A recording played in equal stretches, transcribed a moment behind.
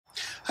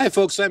Hi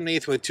folks, I'm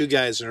Nathan with Two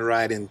Guys in a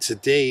Ride, and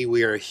today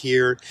we are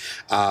here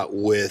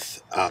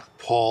with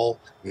Paul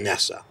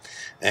Nesse.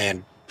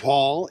 And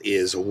Paul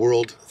is a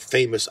world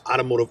famous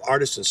automotive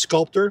artist and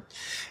sculptor,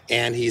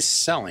 and he's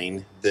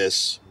selling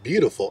this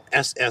beautiful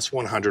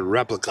SS100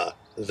 replica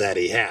that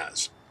he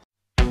has.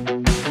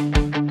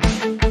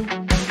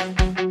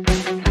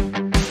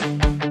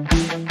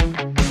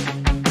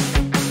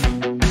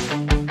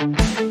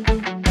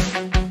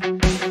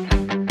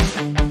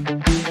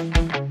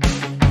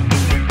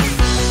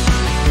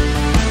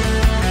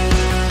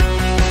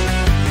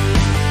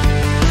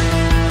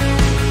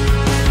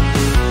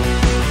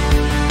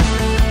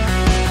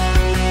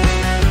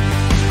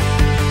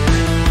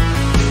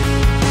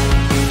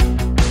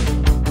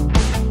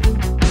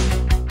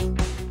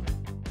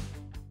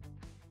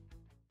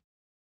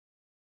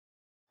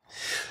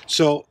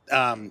 So,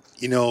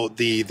 you know,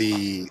 the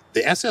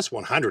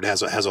SS100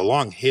 has a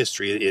long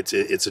history. It's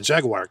a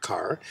Jaguar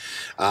car,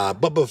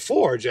 but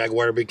before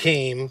Jaguar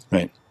became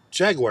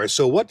Jaguar.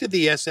 So, what did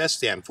the SS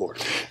stand for?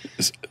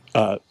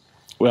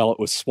 Well, it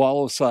was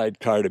Swallow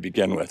sidecar to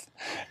begin with,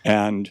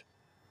 and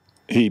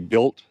he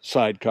built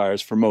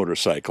sidecars for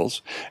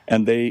motorcycles,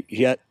 and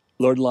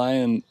Lord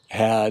Lyon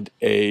had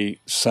a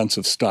sense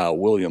of style.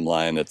 William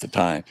Lyon at the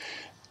time,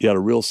 he had a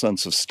real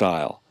sense of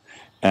style,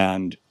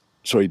 and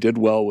so he did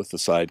well with the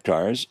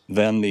sidecars.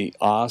 Then the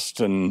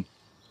Austin,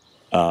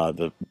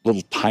 the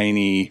little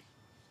tiny,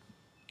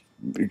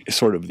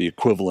 sort of the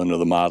equivalent of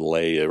the Model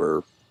A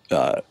or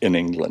in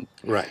England.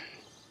 Right.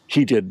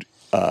 He did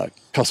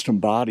custom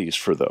bodies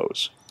for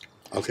those.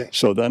 Okay.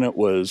 So then it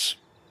was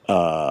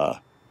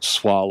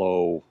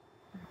Swallow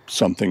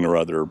something or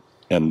other,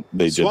 and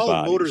they did Swallow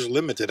bodies. Motors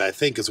Limited, I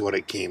think, is what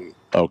it came.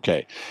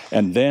 Okay,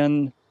 and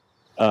then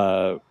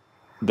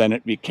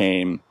it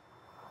became.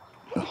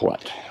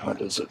 What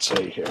does it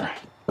say here?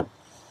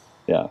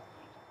 Yeah,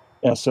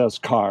 SS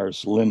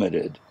Cars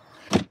Limited,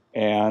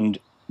 and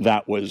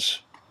that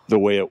was the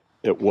way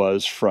it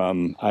was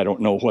from, I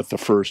don't know what the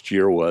first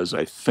year was.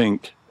 I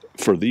think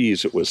for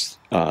these it was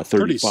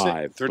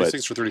 35.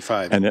 36 for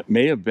 35. And it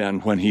may have been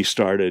when he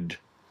started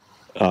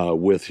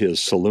with his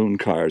saloon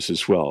cars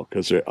as well,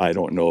 because I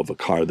don't know of a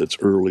car that's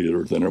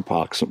earlier than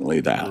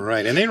approximately that.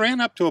 Right, and they ran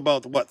up to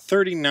about, what,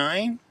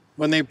 39?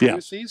 When they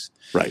produced these?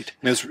 Right.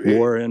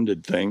 War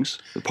ended things.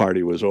 The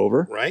party was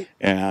over. Right.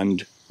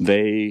 And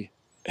they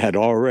had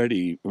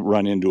already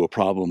run into a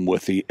problem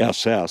with the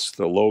SS.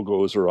 The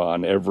logos are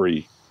on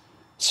every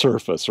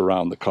surface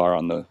around the car,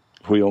 on the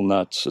wheel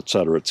nuts, et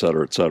cetera, et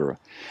cetera, et cetera.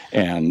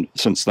 And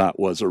since that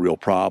was a real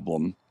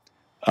problem,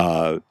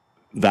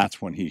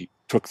 that's when he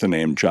took the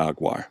name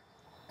Jaguar.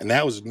 And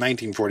that was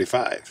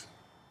 1945,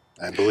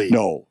 I believe.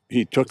 No,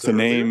 he took the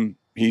name,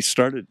 he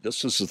started,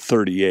 this is a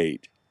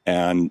 38.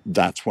 And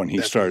that's when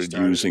he started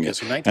using it.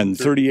 So and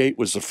 38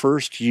 was the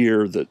first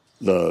year that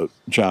the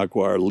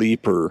Jaguar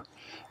Leaper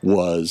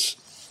was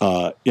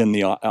in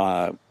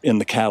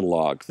the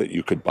catalog that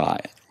you could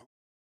buy it.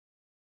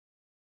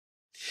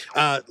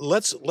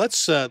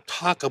 Let's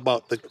talk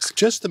about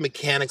just the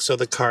mechanics of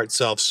the car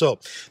itself. So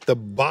the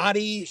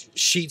body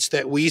sheets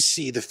that we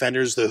see, the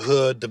fenders, the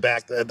hood, the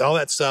back, all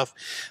that stuff,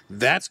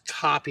 that's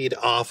copied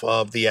off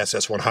of the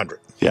SS100.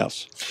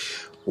 Yes.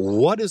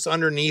 What is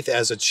underneath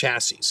as a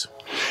chassis?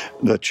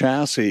 The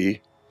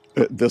chassis,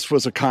 this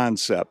was a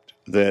concept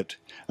that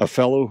a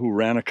fellow who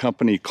ran a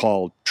company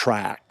called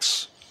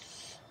Traks,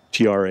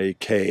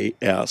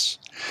 Traks,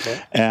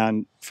 okay.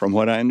 And from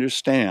what I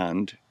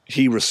understand,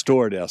 he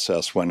restored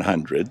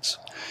SS100s,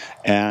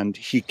 and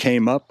he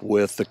came up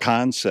with the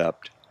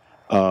concept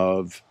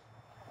of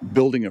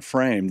building a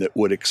frame that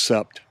would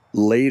accept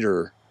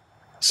later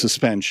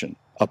suspension,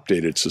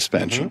 updated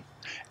suspension,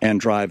 and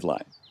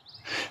driveline.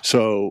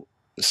 So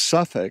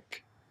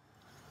Suffolk,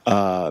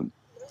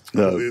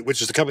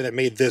 which is the company that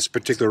made this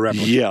particular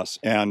replica. Yes,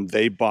 and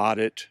they bought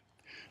it,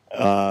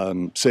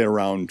 say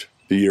around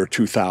the year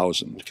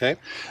 2000. Okay.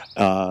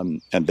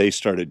 And they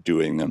started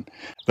doing them.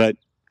 But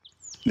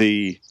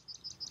the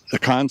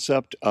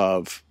concept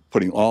of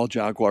putting all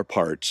Jaguar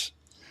parts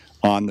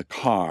on the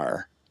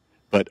car,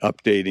 but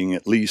updating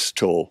at least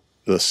till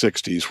the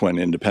 60s when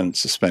independent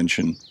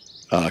suspension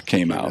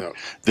came out.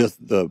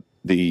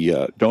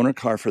 The donor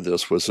car for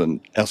this was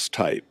an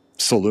S-type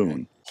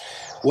saloon.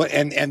 What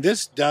and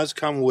this does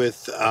come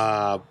with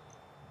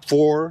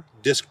 4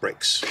 disc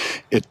brakes.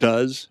 It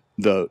does.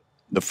 The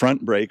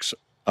front brakes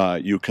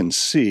you can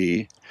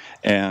see,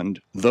 and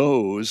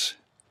those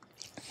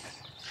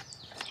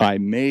I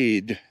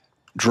made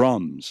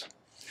drums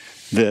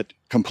that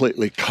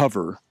completely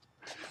cover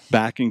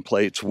backing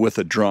plates with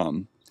a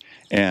drum,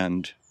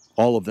 and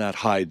all of that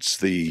hides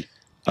the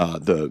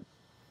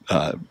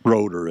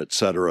rotor,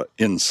 etc.,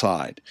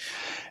 inside,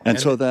 and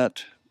so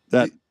that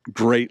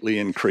greatly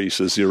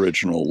increases the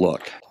original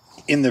look.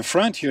 In the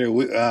front here,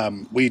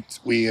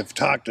 we have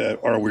talked,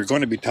 or we're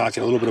going to be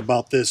talking a little bit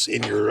about this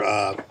in your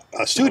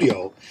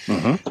studio,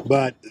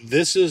 but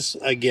this is,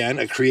 again,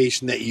 a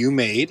creation that you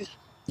made.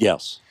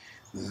 Yes.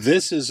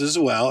 This is as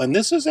well, and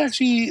this is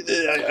actually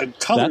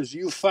colors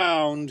you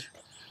found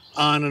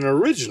on an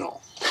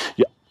original.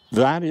 Yeah.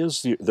 That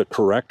is the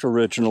correct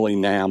original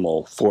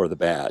enamel for the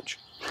badge.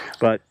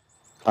 But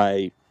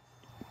I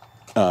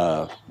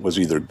was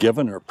either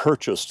given or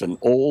purchased an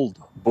old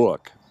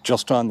book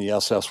just on the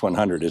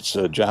SS100. It's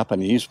a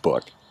Japanese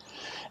book.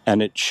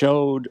 And it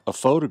showed a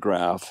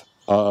photograph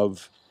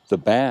of the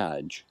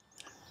badge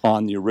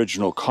on the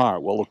original car.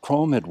 Well, the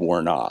chrome had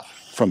worn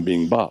off from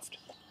being buffed.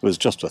 It was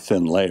just a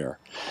thin layer.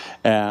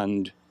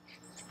 And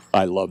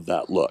I love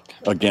that look.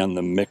 Again,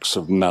 the mix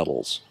of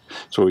metals.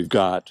 So we've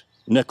got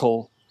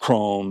nickel,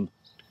 chrome,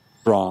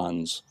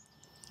 bronze,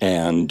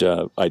 and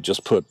I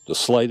just put the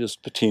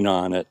slightest patina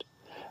on it,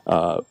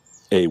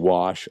 a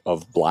wash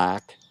of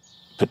black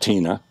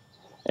patina,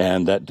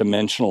 and that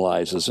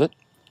dimensionalizes it.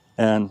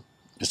 And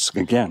it's,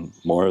 again,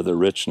 more of the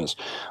richness.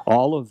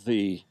 All of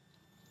the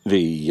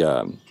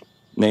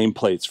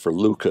nameplates for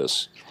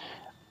Lucas.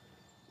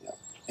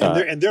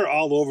 And they're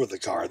all over the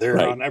car. They're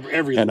right. on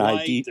every and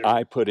light.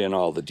 I put in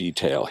all the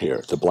detail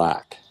here, the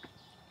black.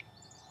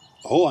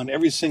 Oh, on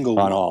every single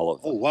on one. all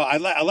of them. Oh, wow. I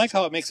like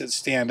how it makes it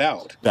stand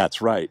out.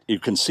 That's right. You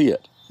can see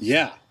it.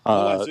 Yeah.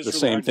 The really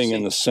same thing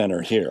in the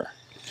center here.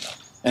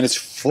 And it's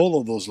full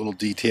of those little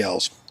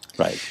details.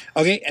 Right.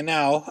 Okay, and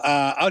now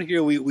out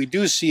here we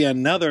do see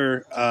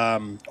another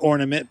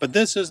ornament, but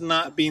this is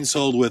not being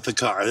sold with the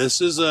car.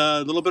 This is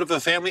a little bit of a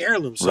family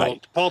heirloom. So,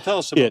 right. Paul, tell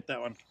us about that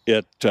one.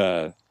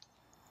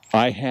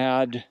 I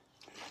had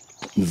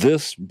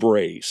this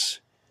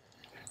brace.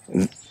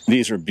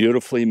 These are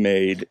beautifully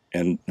made,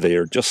 and they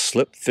are just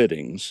slip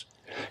fittings.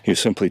 You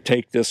simply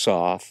take this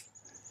off,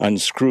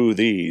 unscrew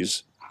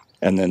these,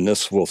 and then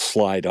this will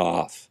slide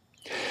off.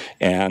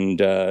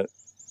 And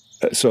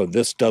so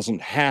this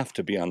doesn't have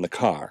to be on the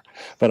car.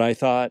 But I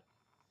thought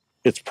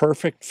it's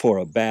perfect for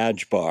a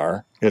badge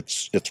bar.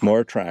 It's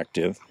more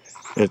attractive.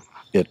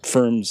 It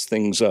firms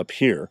things up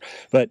here.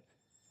 But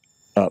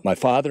my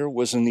father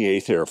was in the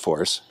 8th Air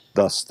Force,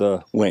 thus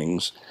the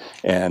wings,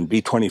 and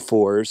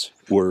B-24s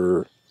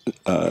were,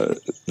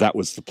 that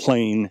was the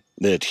plane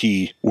that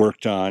he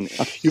worked on.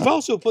 You've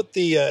also put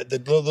the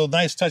little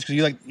nice touch,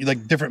 because you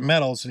like different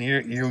metals, and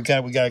here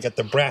we got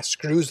the brass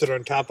screws that are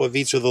on top of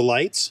each of the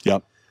lights.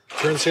 Yep.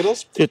 Turn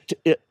signals.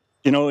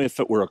 If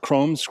it were a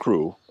chrome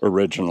screw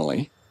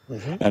originally,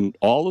 and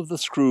all of the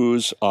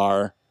screws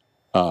are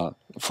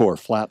for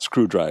flat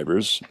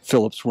screwdrivers.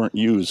 Phillips weren't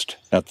used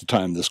at the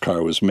time this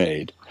car was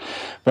made.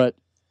 But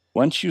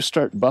once you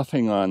start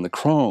buffing on the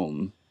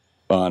chrome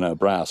on a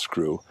brass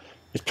screw,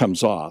 it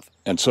comes off.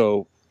 And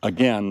so,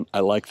 again, I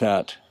like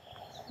that,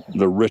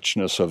 the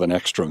richness of an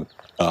extra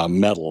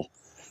metal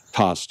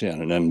tossed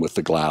in, and then with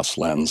the glass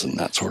lens and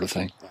that sort of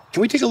thing.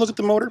 Can we take a look at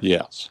the motor?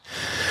 Yes.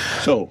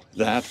 So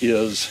that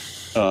is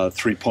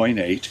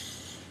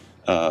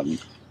 3.8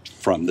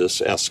 from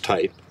this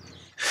S-type.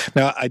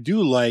 Now, I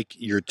do like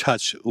your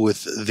touch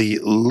with the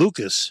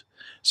Lucas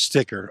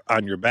sticker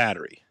on your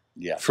battery.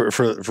 Yeah.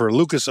 For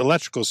Lucas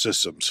Electrical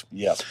Systems.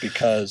 Yes,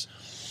 because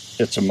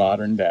it's a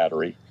modern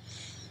battery.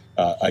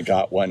 I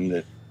got one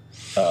that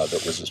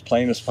was as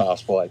plain as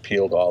possible. I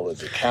peeled all the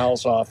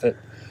decals off it,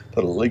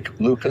 put a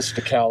Lucas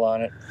decal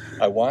on it.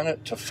 I want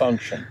it to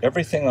function.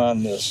 Everything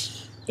on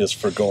this is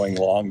for going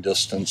long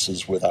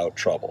distances without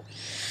trouble.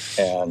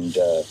 And,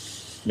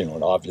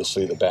 and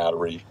obviously the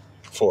battery,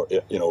 for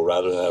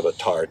rather than have a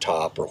tar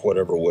top or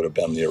whatever would have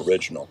been the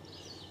original,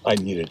 I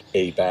needed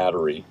a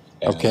battery.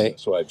 And okay.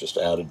 So I just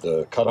added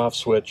the cutoff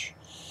switch.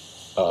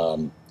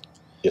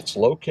 It's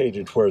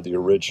located where the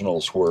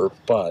originals were,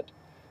 but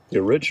the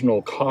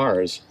original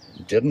cars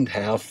didn't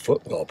have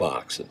footwell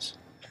boxes.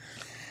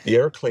 The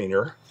air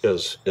cleaner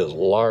is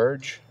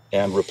large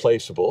and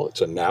replaceable.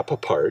 It's a Napa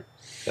part,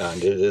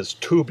 and it is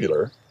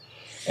tubular.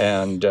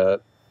 And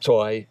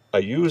so I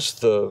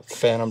used the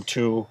Phantom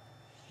 2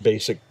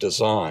 basic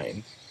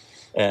design,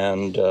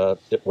 and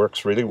it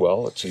works really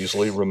well. It's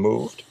easily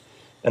removed.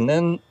 And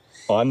then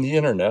on the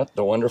internet,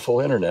 the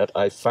wonderful internet,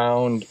 I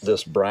found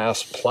this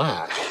brass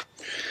plaque,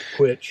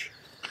 which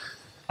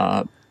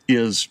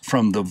is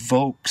from the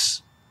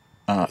Vaux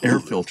air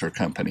filter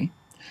company.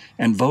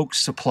 And Vaux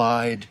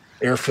supplied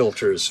air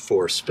filters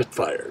for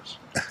Spitfires.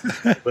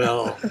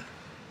 Well,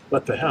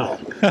 what the hell?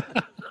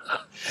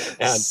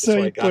 And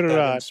so I got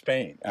that in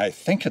Spain. I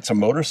think it's a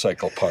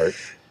motorcycle part,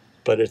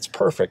 but it's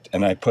perfect.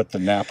 And I put the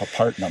Napa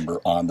part number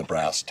on the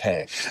brass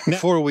tag.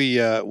 Before we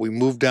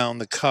move down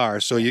the car,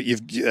 so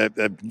you've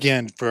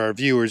again, for our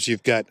viewers,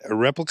 you've got a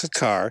replica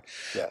car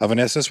of an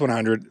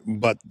SS100,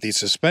 but the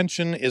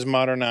suspension is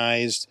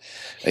modernized.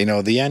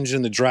 The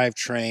engine, the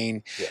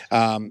drivetrain,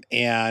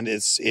 and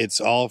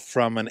it's all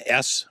from an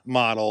S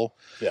model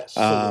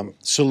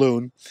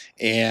saloon.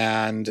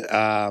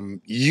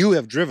 And you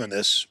have driven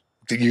this.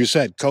 You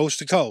said coast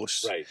to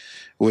coast, right,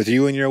 with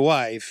you and your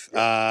wife,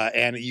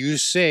 and you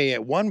say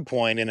at one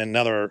point in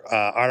another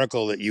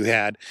article that you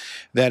had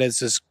that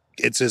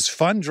it's as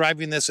fun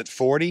driving this at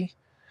 40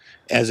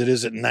 as it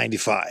is at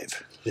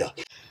 95. Yeah.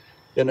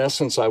 In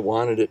essence, I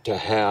wanted it to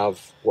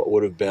have what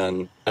would have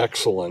been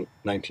excellent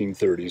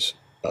 1930s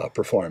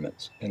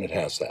performance, and it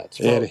has that.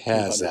 It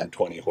has that.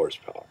 220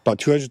 horsepower. About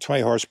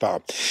 220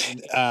 horsepower.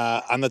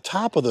 On the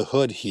top of the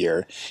hood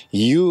here,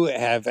 you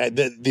have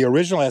the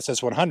original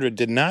SS100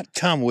 did not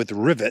come with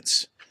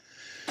rivets.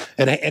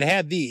 It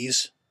had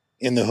these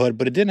in the hood,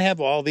 but it didn't have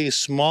all these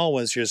small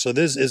ones here. So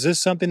is this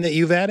something that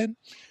you've added?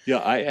 Yeah,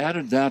 I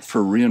added that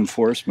for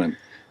reinforcement,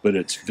 but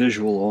it's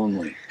visual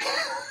only.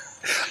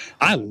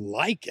 I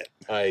like it.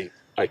 I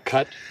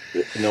cut,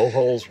 no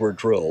holes were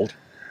drilled.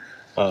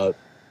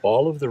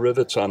 All of the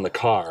rivets on the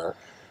car,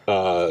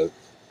 and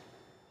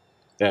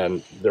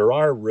there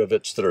are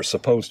rivets that are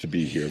supposed to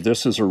be here.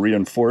 This is a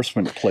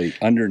reinforcement plate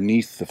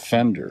underneath the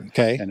fender,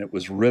 okay, and it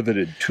was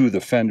riveted to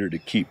the fender to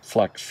keep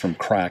flex from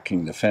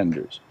cracking the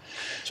fenders.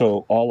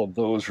 So all of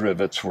those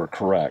rivets were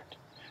correct.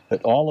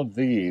 But all of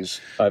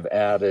these I've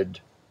added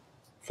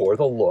for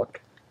the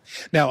look.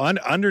 Now,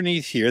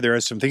 underneath here, there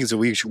are some things that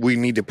we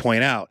need to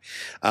point out,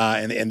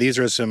 and these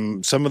are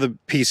some of the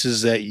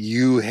pieces that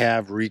you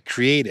have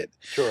recreated.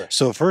 Sure.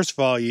 So first of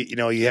all,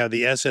 you have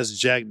the SS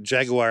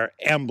Jaguar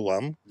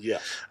emblem.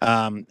 Yeah.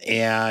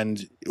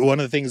 And one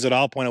of the things that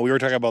I'll point out, we were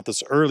talking about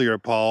this earlier,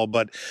 Paul,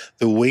 but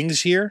the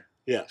wings here,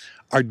 yes,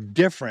 are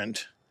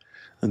different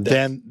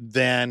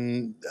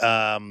than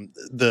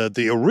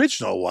the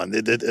original one,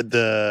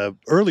 the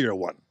earlier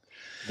one.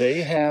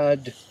 They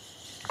had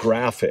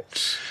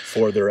graphics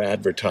for their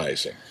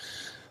advertising,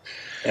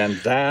 and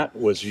that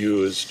was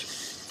used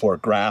for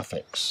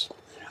graphics.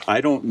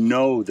 I don't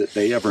know that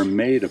they ever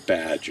made a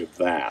badge of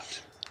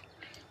that.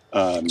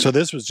 So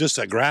this was just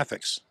a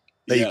graphics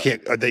that yeah, you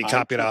can't, they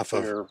copied off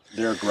of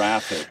their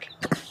graphic,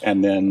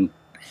 and then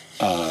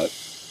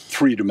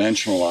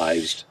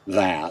three-dimensionalized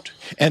that.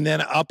 And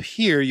then up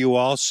here you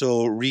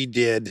also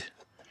redid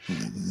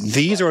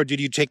these, or did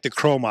you take the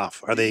chrome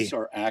off? These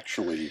are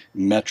actually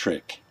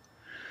metric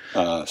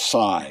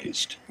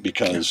sized,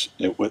 because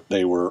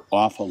they were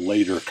off a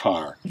later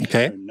car.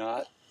 Okay. They're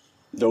not,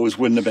 those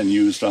wouldn't have been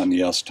used on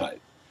the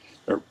S-Type.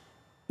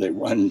 They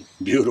run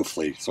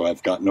beautifully, so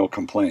I've got no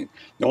complaint.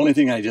 The only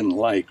thing I didn't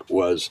like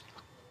was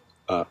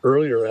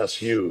earlier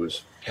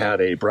SUs had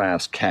a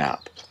brass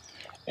cap,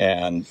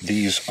 and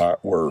these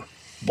were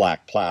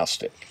black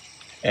plastic.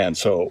 And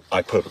so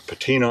I put a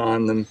patina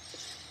on them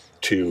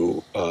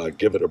to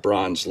give it a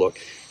bronze look.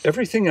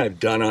 Everything I've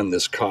done on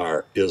this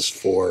car is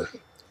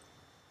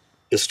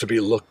to be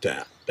looked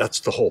at. That's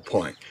the whole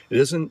point. It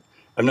isn't,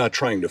 I'm not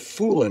trying to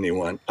fool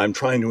anyone. I'm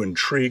trying to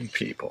intrigue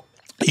people.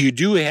 You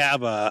do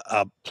have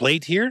a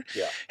plate here.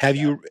 Yeah.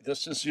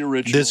 This is the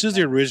original. This is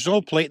the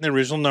original plate and the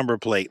original number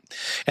plate.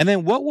 And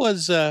then what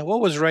was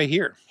right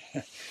here?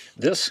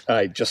 This,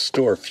 I just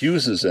store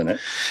fuses in it.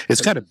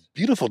 It's got a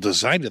beautiful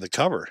design to the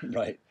cover.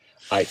 Right.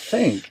 I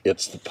think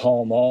it's the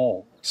Pall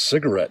Mall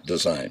cigarette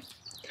design.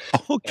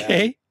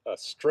 Okay. And a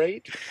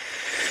straight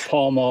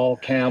Pall Mall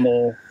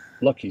camel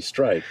Lucky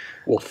Strike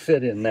will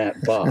fit in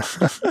that box,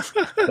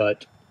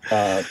 but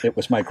it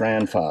was my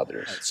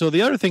grandfather's. So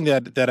the other thing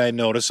that I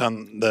notice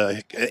on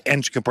the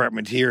engine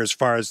compartment here, as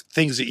far as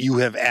things that you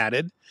have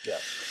added, yeah,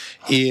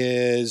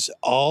 is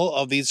all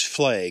of these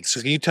flags.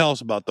 So can you tell us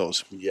about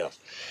those? Yeah.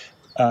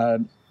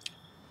 The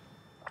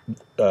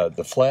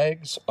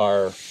flags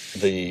are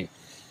the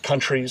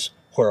countries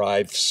where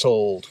I've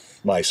sold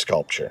my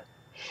sculpture,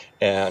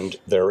 and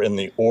they're in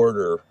the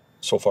order,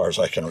 so far as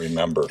I can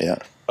remember, yeah,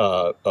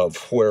 of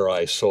where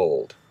I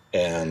sold.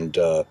 And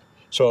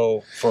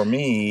so for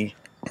me,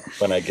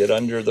 when I get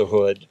under the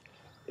hood,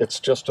 it's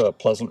just a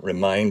pleasant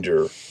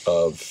reminder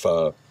of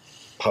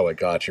how I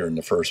got here in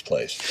the first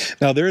place.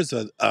 Now, there's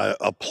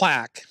a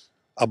plaque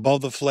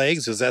above the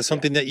flags. Is that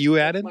something that you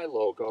added? My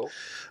logo.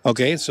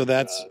 Okay, so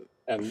that's...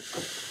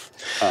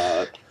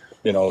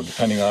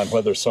 depending on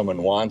whether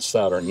someone wants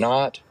that or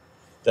not,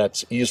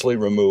 that's easily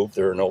removed.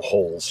 There are no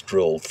holes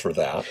drilled for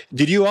that.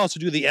 Did you also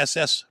do the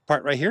SS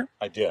part right here?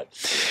 I did.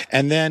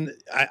 And then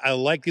I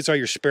like these are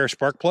your spare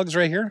spark plugs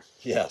right here?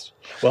 Yes.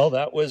 Well,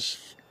 that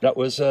was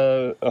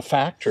a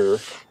factor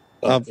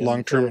of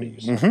long-term.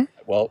 Mm-hmm.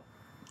 Well,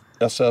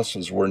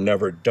 SSs were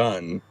never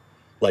done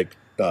like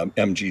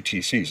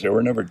MGTCs. They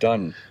were never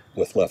done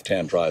with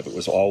left-hand drive. It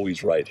was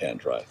always right-hand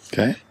drive.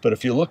 Okay. But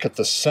if you look at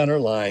the center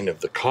line of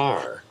the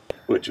car,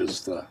 which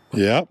is the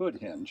hood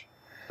hinge,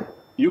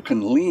 you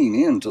can lean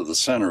into the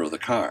center of the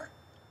car.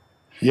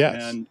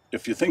 Yes. And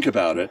if you think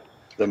about it,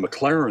 the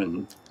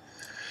McLaren,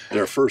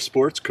 their first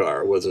sports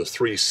car, was a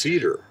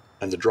 3-seater,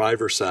 and the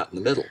driver sat in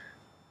the middle.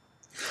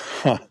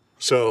 Huh.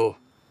 So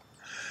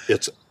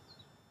it's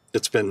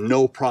been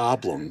no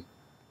problem.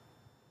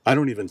 I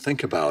don't even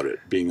think about it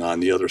being on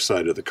the other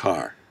side of the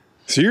car.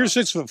 So you're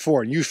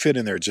 6'4", and you fit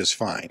in there just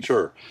fine.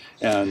 Sure.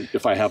 And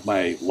if I have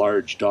my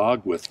large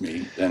dog with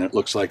me, then it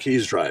looks like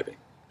he's driving.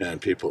 And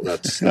people,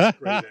 that's great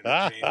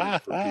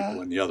entertainment for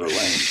people in the other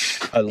lane.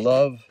 I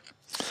love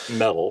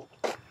metal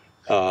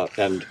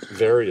and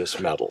various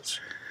metals.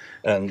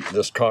 And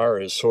this car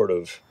is sort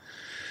of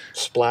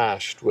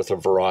splashed with a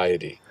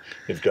variety.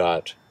 You've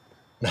got,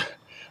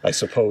 I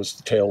suppose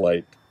the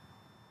taillight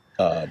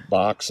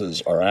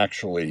boxes are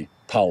actually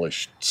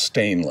polished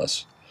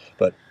stainless,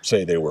 but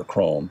say they were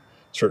chrome.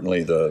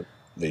 Certainly the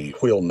the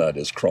wheel nut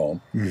is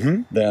chrome.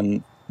 Mm-hmm.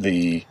 Then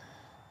the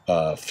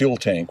fuel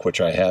tank,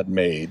 which I had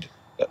made,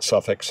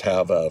 Suffolk's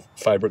have a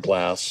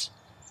fiberglass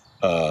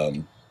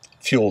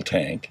fuel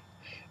tank,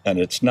 and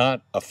it's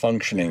not a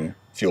functioning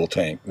fuel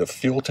tank. The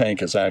fuel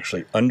tank is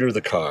actually under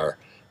the car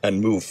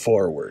and move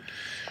forward.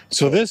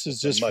 So this is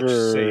just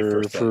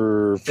for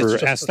aesthetics.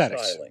 For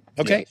styling.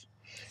 Okay. Yes.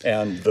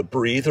 And the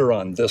breather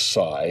on this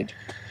side,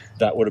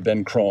 that would have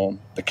been chrome.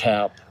 The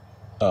cap,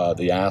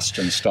 the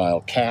Aston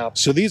style cap.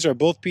 So these are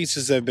both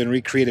pieces that have been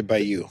recreated by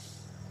you.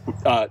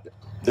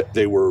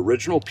 They were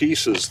original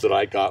pieces that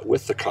I got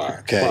with the car,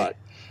 okay. But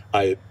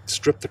I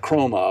stripped the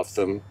chrome off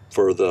them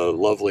for the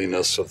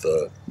loveliness of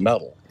the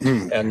metal.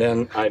 And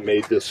then I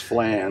made this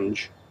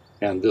flange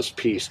and this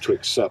piece to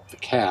accept the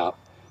cap,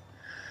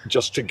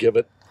 just to give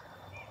it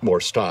more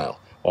style.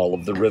 All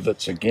of the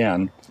rivets,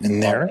 again,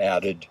 are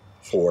added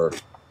for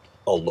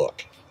a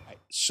look.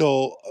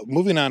 So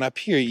moving on up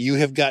here, you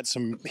have got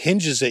some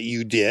hinges that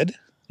you did.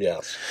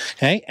 Yes.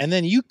 Okay, and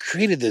then you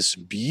created this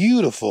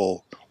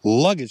beautiful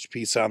luggage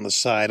piece on the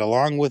side,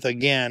 along with,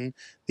 again,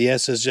 the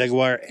SS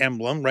Jaguar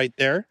emblem right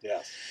there.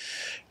 Yes.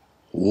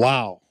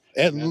 Wow.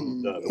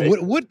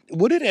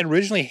 Would it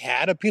originally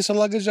had a piece of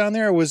luggage on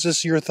there, or was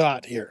this your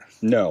thought here?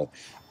 No.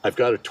 I've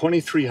got a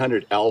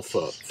 2300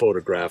 Alpha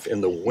photograph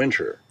in the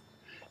winter,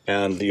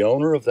 and the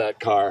owner of that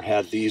car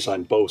had these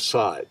on both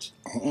sides.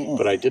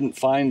 But I didn't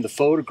find the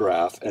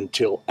photograph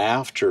until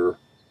after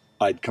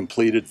I'd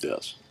completed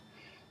this.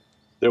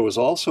 There was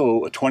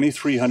also a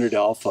 2300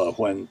 Alpha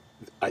when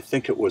I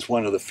think it was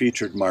one of the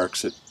featured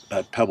marks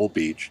at Pebble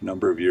Beach a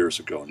number of years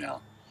ago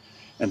now.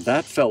 And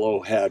that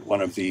fellow had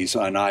one of these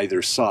on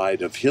either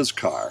side of his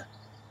car.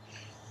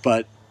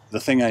 But the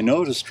thing I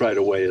noticed right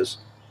away is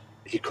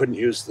he couldn't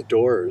use the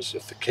doors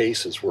if the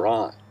cases were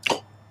on.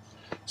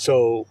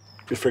 So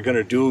if we're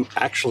going to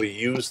actually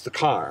use the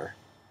car,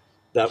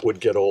 that would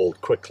get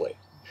old quickly.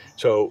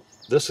 So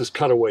this is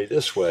cut away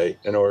this way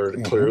in order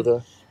to clear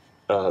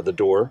the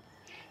door.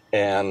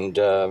 And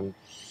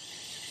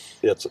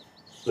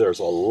there's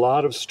a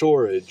lot of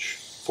storage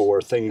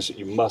for things that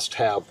you must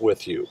have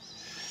with you.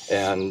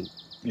 And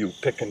you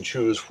pick and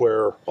choose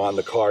where on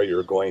the car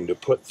you're going to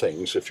put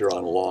things if you're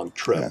on a long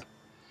trip.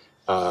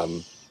 Yeah.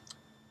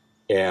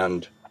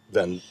 And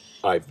then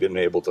I've been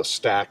able to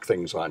stack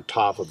things on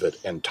top of it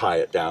and tie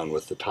it down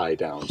with the tie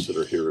downs that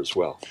are here as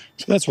well.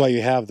 So that's why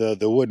you have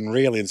the wooden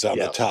railings on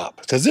the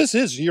top, because this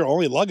is your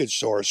only luggage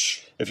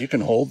source. If you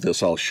can hold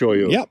this, I'll show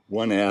you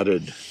one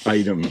added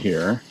item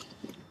here.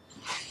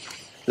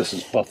 This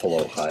is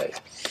buffalo hide,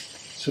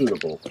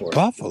 suitable for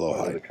buffalo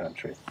hide. The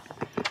country.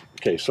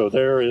 Okay, so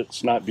there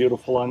it's not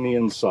beautiful on the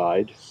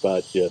inside,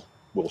 but it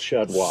will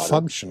shed water.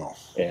 Functional.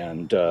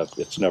 And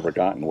it's never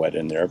gotten wet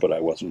in there, but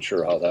I wasn't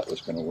sure how that was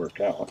going to work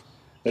out.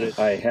 But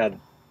I had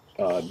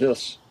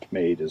this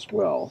made as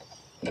well.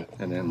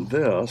 And then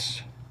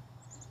this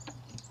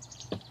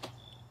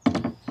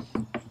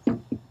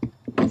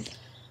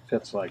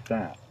fits like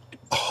that.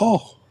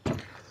 Oh,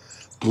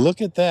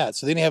 look at that.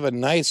 So then you have a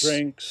nice...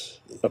 drinks,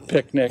 a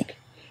picnic,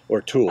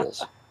 or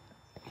tools.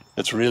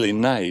 It's really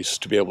nice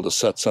to be able to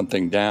set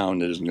something down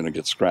that isn't going to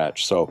get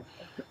scratched. So,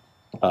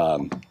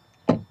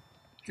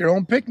 your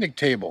own picnic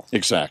table.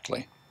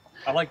 Exactly.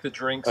 I like the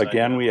drinks.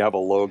 Again, we have a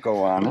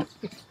logo on it.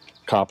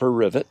 Copper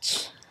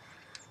rivets.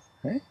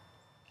 Okay.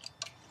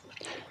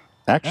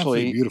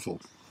 Actually, beautiful.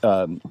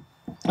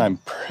 I'm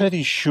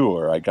pretty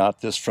sure I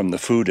got this from the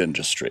food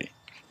industry.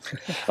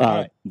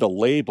 Right. The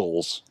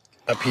labels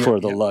here, for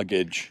the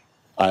luggage,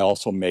 I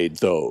also made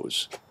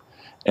those.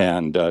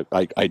 And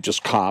I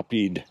just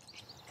copied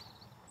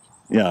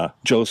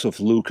Joseph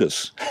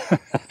Lucas.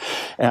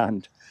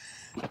 And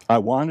I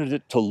wanted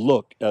it to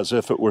look as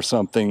if it were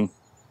something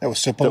that was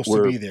supposed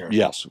to be there.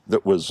 Yes,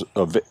 that was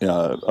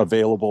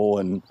available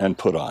and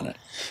put on it.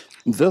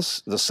 The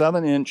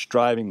 7-inch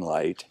driving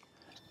light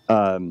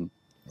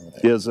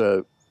is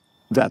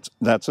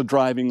that's a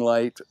driving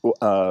light,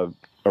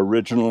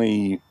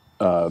 originally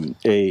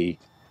a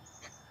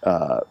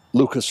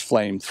Lucas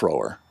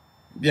flamethrower.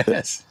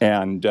 Yes.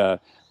 And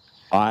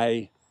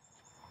I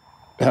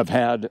have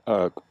had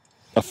a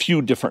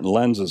few different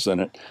lenses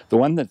in it. The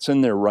one that's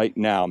in there right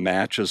now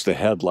matches the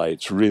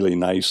headlights really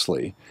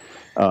nicely.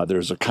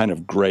 There's a kind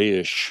of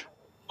grayish,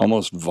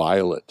 almost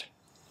violet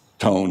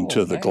tone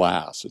to the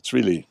glass. It's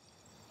really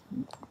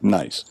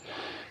nice.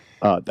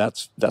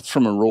 That's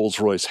from a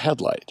Rolls-Royce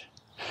headlight.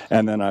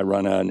 And then I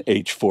run an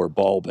H4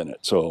 bulb in it.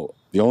 So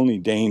the only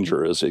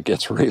danger is it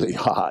gets really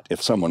hot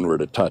if someone were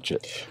to touch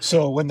it.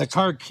 So when the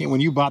car came,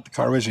 when you bought the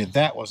car originally,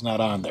 that was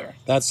not on there.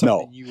 That's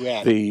something you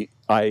added.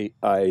 I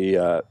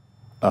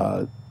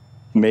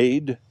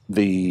made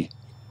the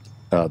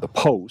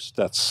post.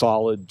 That's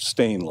solid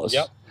stainless.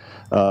 Yep.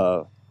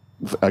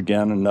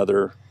 Again,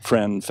 another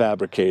friend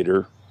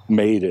fabricator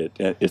made it.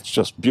 It's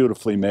just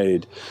beautifully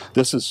made.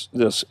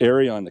 This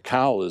area on the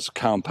cowl is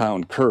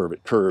compound curve.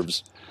 It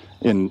curves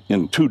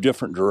in two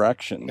different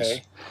directions.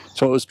 Okay.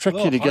 So it was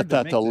tricky to get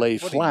that to lay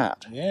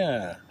flat.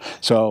 Yeah.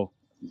 So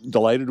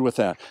delighted with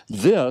that.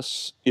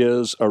 This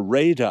is a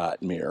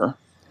radot mirror.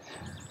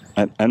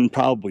 I'm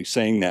probably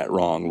saying that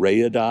wrong,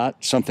 Rayadot,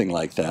 something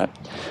like that.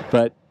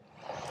 But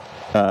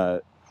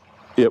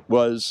it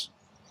was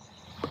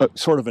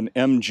sort of an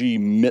MG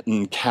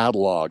Mitten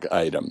catalog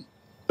item.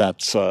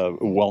 That's a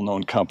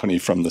well-known company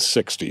from the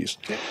 60s.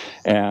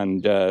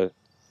 And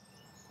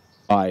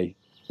I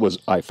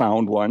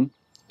found one,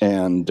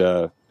 and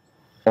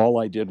all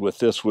I did with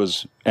this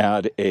was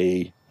add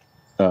a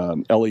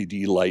LED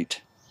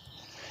light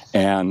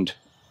and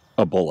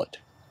a bullet.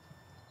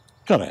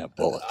 Gotta have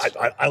bullets.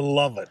 I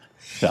love it.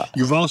 Yeah.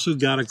 You've also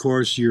got, of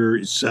course,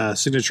 your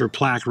signature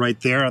plaque right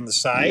there on the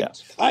side.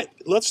 Yes. All right,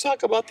 let's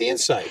talk about the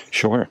inside.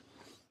 Sure.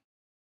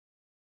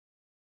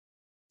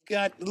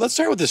 Let's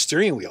start with the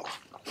steering wheel.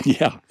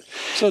 Yeah.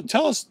 So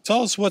tell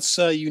us what's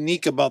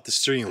unique about the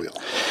steering wheel.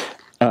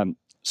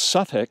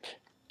 Suffolk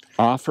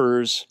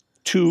offers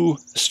 2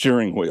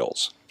 steering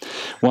wheels.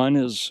 One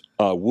is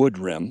a wood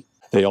rim.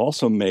 They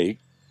also make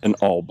an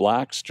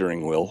all-black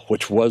steering wheel,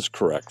 which was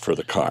correct for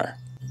the car.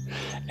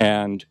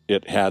 And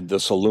it had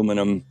this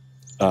aluminum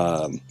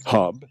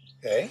hub.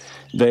 Okay.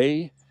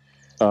 They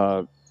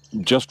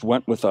just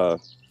went with an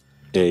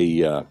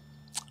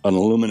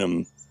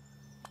aluminum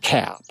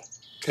cap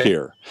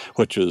here,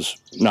 which is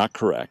not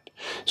correct.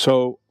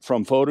 So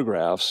from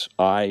photographs,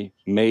 I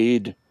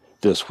made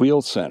this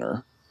wheel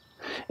center,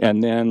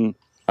 and then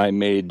I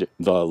made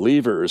the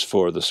levers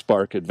for the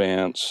spark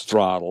advance,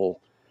 throttle,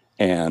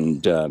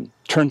 and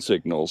turn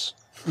signals.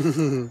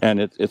 And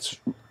it's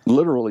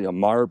literally a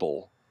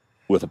marble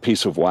with a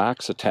piece of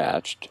wax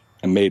attached,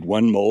 and made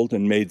 1 mold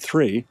and made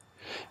 3.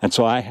 And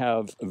so I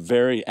have a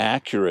very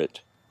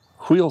accurate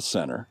wheel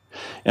center.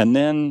 And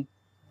then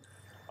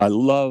I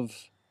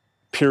love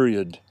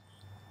period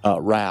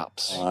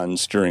wraps on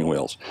steering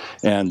wheels.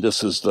 And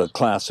this is the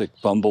classic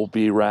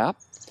bumblebee wrap.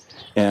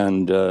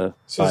 And so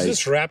is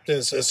this wrapped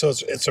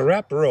it's a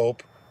wrapped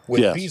rope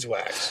with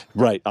beeswax?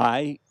 Right.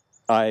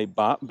 I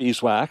bought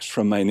beeswax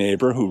from my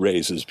neighbor who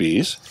raises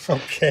bees.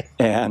 Okay.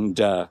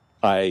 And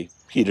I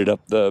heated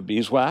up the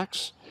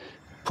beeswax,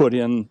 put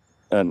in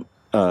an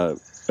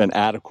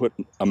adequate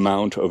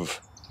amount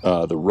of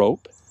the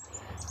rope,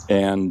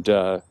 and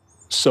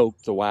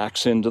soaked the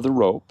wax into the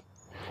rope.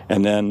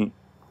 And then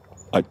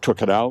I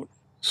took it out,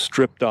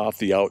 stripped off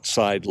the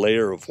outside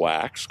layer of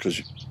wax,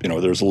 because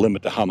there's a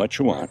limit to how much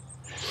you want.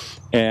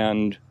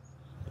 And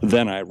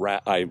then I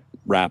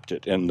wrapped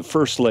it. And the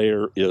first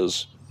layer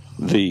is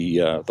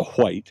the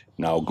white,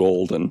 now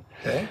golden.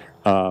 Okay.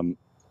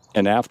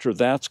 And after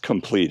that's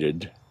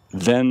completed,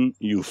 then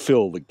you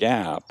fill the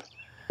gap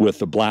with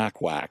the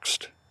black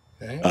waxed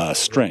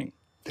string.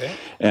 Okay.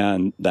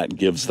 And that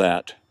gives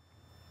that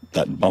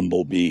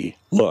bumblebee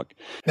look.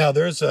 Now,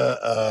 there's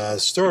a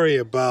story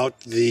about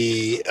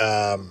the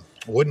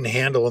wooden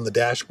handle on the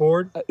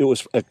dashboard. It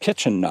was a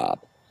kitchen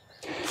knob.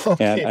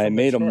 Okay, and I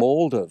made a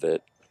mold of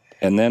it,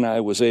 and then I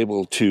was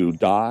able to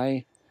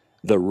dye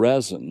the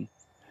resin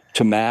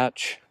to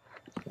match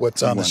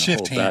what's on the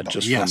shift handle.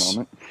 Just for a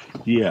moment.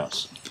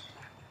 Yes.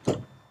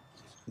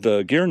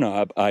 The gear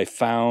knob I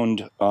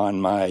found on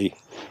my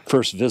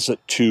first visit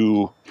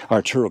to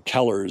Arturo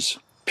Keller's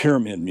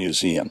Pyramid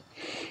Museum.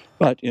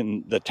 But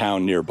in the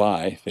town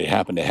nearby, they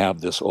happen to have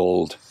this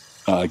old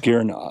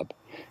gear knob.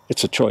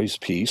 It's a choice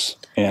piece,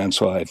 and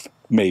so I've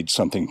made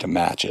something to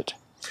match it.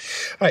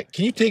 All right,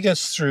 can you take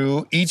us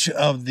through each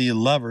of the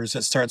levers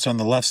that starts on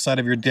the left side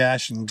of your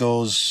dash and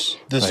goes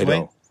this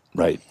way?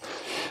 Right.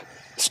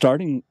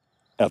 Starting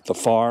at the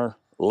far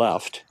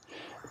left,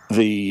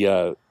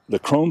 the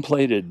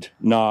chrome-plated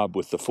knob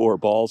with the 4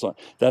 balls on,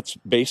 that's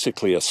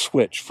basically a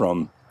switch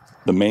from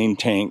the main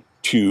tank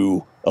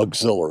to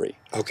auxiliary.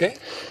 Okay.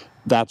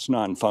 That's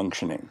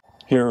non-functioning.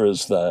 Here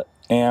is the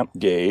amp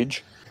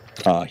gauge.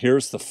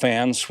 Here's the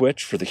fan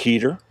switch for the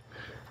heater.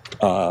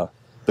 The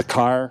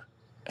car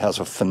has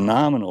a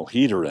phenomenal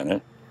heater in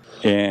it,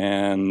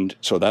 and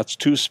so that's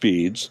 2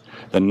 speeds.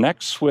 The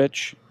next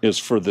switch is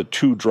for the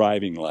 2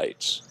 driving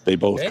lights. They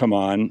both come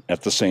on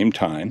at the same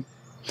time.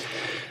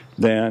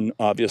 Then,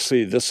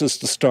 obviously, this is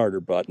the starter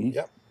button.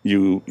 Yep.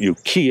 You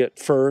key it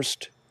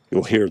first.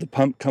 You'll hear the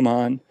pump come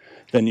on.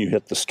 Then you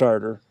hit the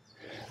starter.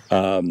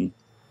 And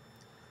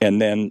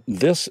then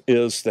this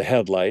is the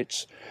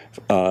headlights.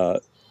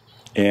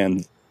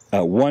 And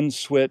one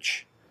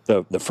switch,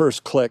 the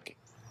first click,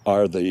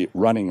 are the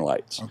running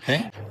lights.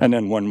 Okay. And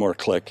then one more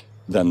click,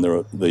 then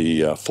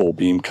the full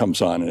beam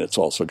comes on, and it's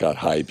also got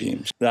high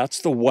beams.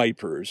 That's the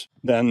wipers.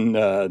 Then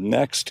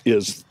next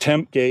is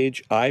temp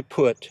gauge. I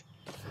put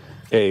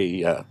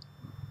a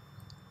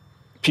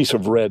piece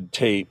of red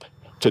tape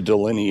to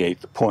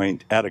delineate the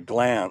point at a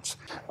glance.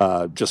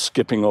 Just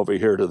skipping over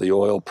here to the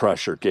oil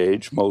pressure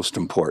gauge, most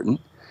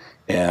important.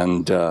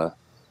 And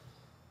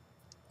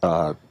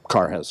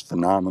car has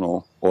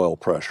phenomenal oil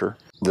pressure.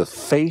 The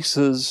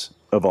faces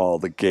of all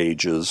the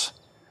gauges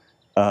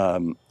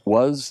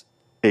was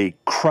a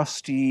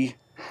crusty,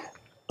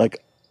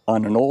 like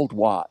on an old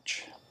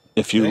watch.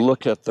 If you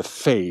look at the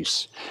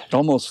face, it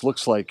almost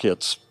looks like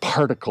it's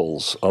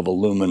particles of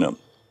aluminum.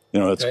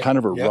 It's kind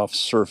of a rough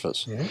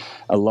surface.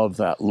 I love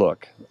that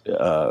look.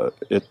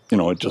 It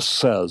just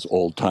says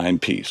old time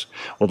piece.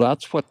 Well,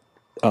 that's what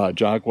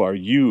Jaguar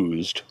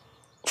used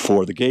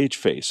for the gauge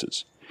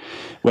faces.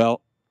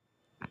 Well,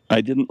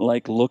 I didn't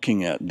like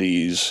looking at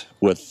these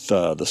with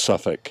the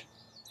Suffolk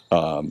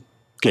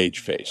gauge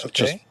face. It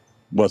just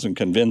wasn't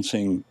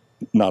convincing,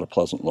 not a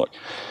pleasant look.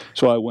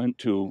 So I went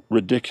to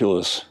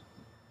ridiculous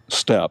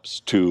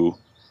steps to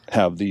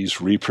have these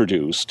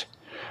reproduced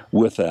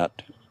with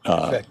that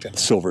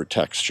silver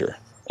texture.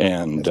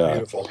 And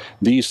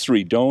these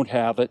three don't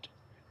have it.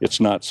 It's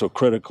not so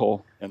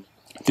critical. And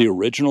the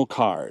original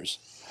cars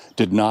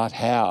did not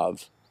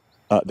have,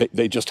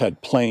 they just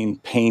had plain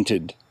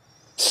painted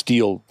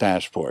steel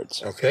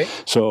dashboards.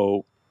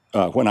 So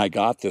when I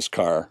got this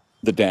car,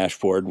 the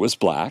dashboard was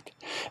black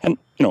and,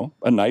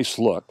 a nice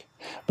look.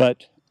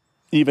 But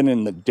even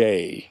in the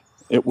day,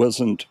 it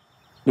was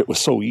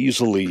so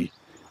easily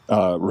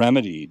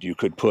remedied. You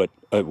could put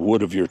a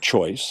wood of your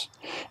choice.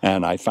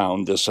 And I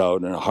found this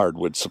out in a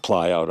hardwood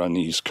supply out on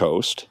the East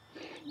Coast.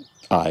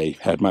 I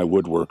had my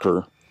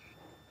woodworker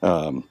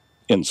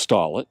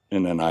install it,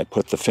 and then I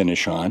put the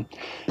finish on.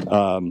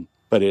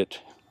 But it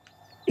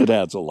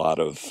adds a lot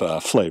of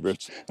flavor.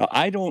 Now,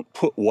 I don't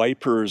put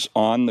wipers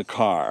on the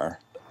car.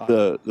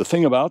 The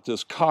thing about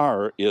this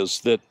car is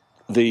that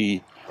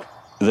the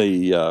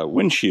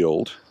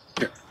windshield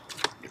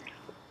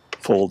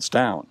folds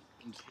down.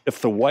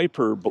 If the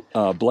wiper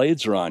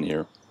blades are on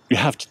here, you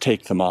have to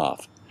take them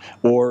off.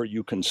 Or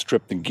you can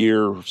strip the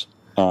gears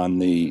on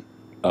the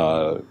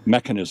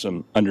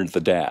mechanism under the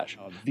dash.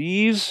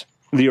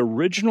 The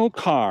original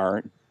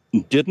car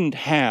didn't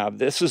have,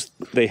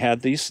 they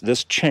had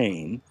this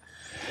chain,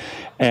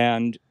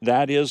 and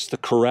that is the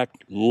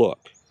correct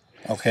look.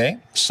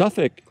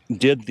 Suffolk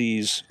did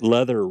these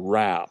leather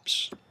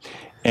wraps,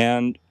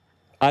 and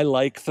I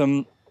like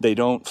them. They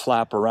don't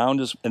flap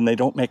around and they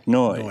don't make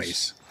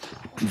noise.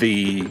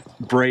 The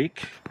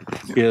brake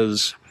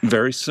is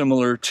very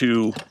similar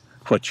to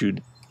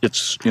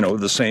it's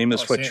the same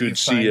as what you'd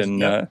see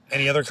in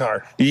any other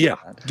car. Yeah.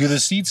 Do the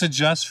seats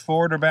adjust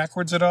forward or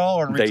backwards at all,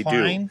 or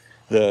recline?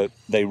 They do.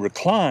 They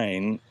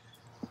recline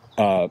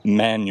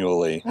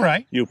manually.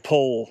 You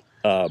pull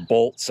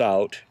bolts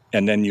out,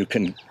 and then you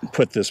can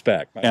put this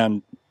back.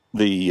 And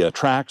the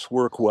tracks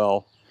work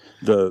well.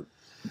 The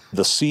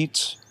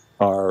seats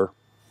are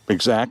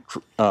exact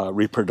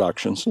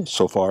reproductions,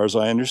 so far as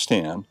I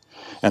understand,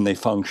 and they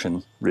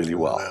function really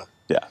well. Wow.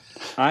 Yeah.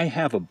 I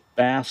have a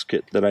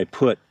basket that I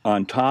put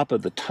on top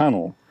of the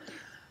tunnel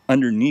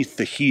underneath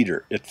the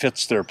heater. It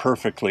fits there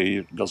perfectly.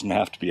 It doesn't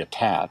have to be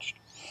attached.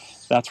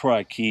 That's where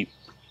I keep,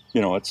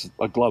 it's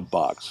a glove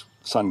box,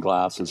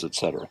 sunglasses,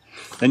 etc.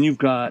 Then you've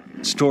got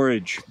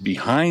storage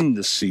behind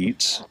the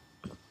seats.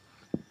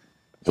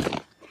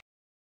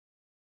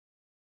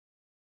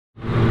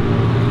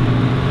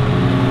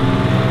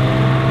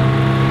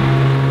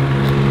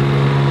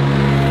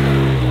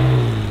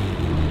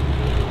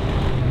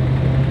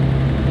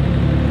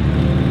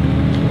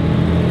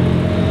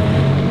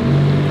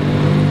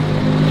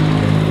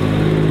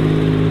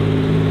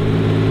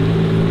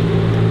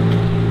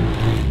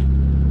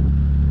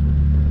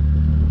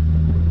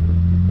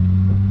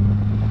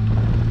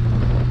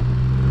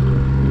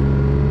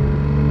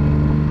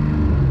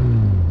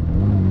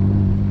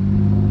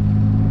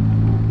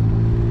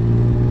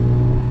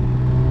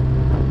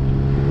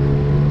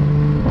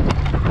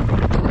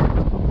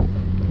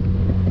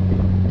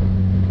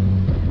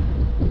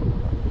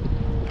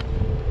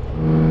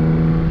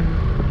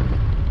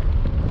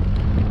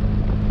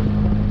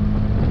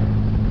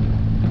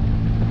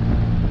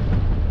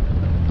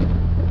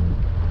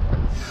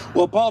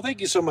 Well, Paul, thank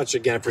you so much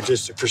again for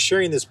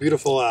sharing this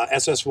beautiful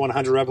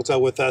SS100 replica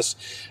with us.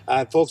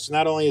 Folks,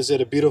 not only is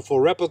it a beautiful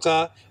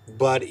replica,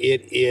 but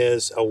it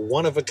is a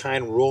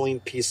one-of-a-kind rolling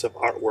piece of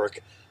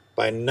artwork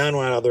by none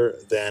other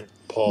than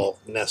Paul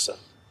Nesse.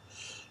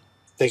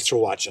 Thanks for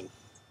watching.